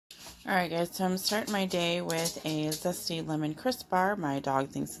Alright guys, so I'm starting my day with a zesty lemon crisp bar. My dog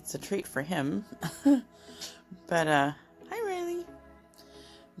thinks it's a treat for him. But hi Riley.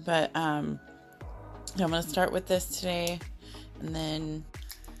 But I'm gonna start with this today, and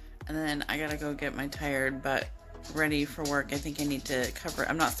then I gotta go get my tired butt ready for work. I think I need to cover.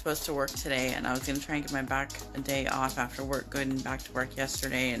 I'm not supposed to work today, and I was gonna try and get my back a day off after work. Good and back to work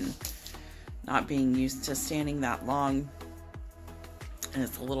yesterday, and not being used to standing that long. And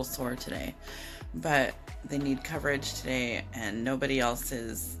it's a little sore today, but they need coverage today and nobody else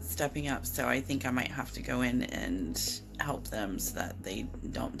is stepping up, so I think I might have to go in and help them so that they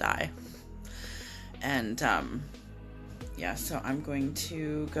don't die. And yeah, so I'm going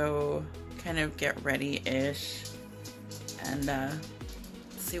to go kind of get ready-ish and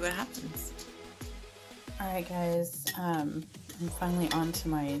see what happens. Alright guys, I'm finally on to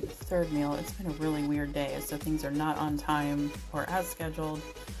my third meal. It's been a really weird day, so things are not on time or as scheduled.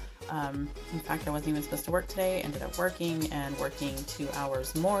 In fact, I wasn't even supposed to work today. Ended up working 2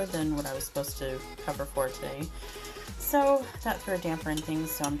 hours more than what I was supposed to cover for today. So that threw a damper in things,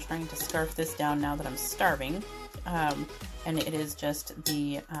 so I'm trying to scarf this down now that I'm starving. And it is just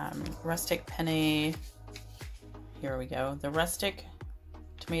the rustic penne. Here we go. The rustic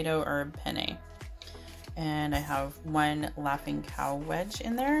tomato herb penne. And I have one Laughing Cow wedge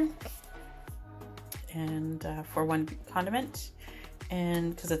in there, and for one condiment,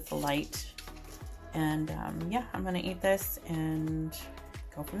 and because it's light. And yeah, I'm gonna eat this and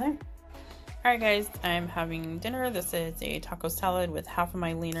go from there. Alright guys, I'm having dinner. This is a taco salad with half of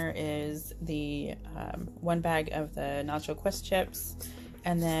my leaner is the one bag of the nacho quest chips,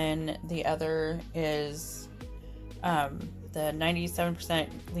 and then the other is the 97%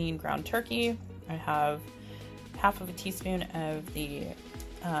 lean ground turkey. I have half of a teaspoon of the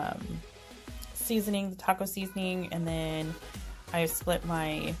seasoning, the taco seasoning, and then I split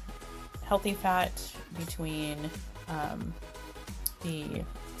my healthy fat between the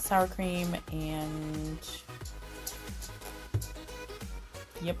sour cream and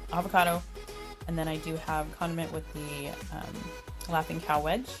avocado. And then I do have condiment with the Laughing Cow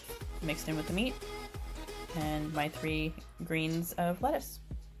wedge mixed in with the meat, and my 3 greens of lettuce.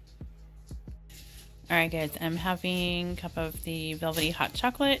 Alright guys, I'm having a cup of the velvety hot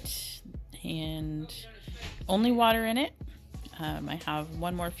chocolate and only water in it. I have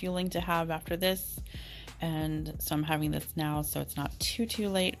one more fueling to have after this, and so I'm having this now so it's not too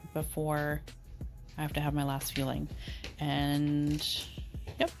late before I have to have my last fueling. And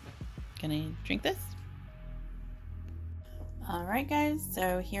yep, gonna drink this. Alright guys,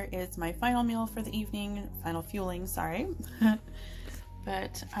 so here is my final meal for the evening, final fueling, sorry.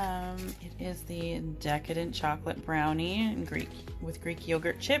 But it is the decadent chocolate brownie and with Greek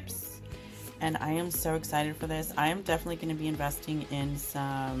yogurt chips, and I am so excited for this. I am definitely going to be investing in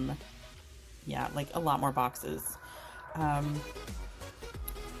some, yeah, like a lot more boxes.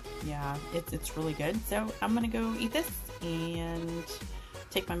 Yeah, it's really good. So I'm gonna go eat this and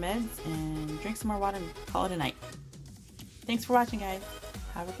take my meds and drink some more water and call it a night. Thanks for watching, guys.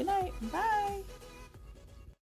 Have a good night. Bye.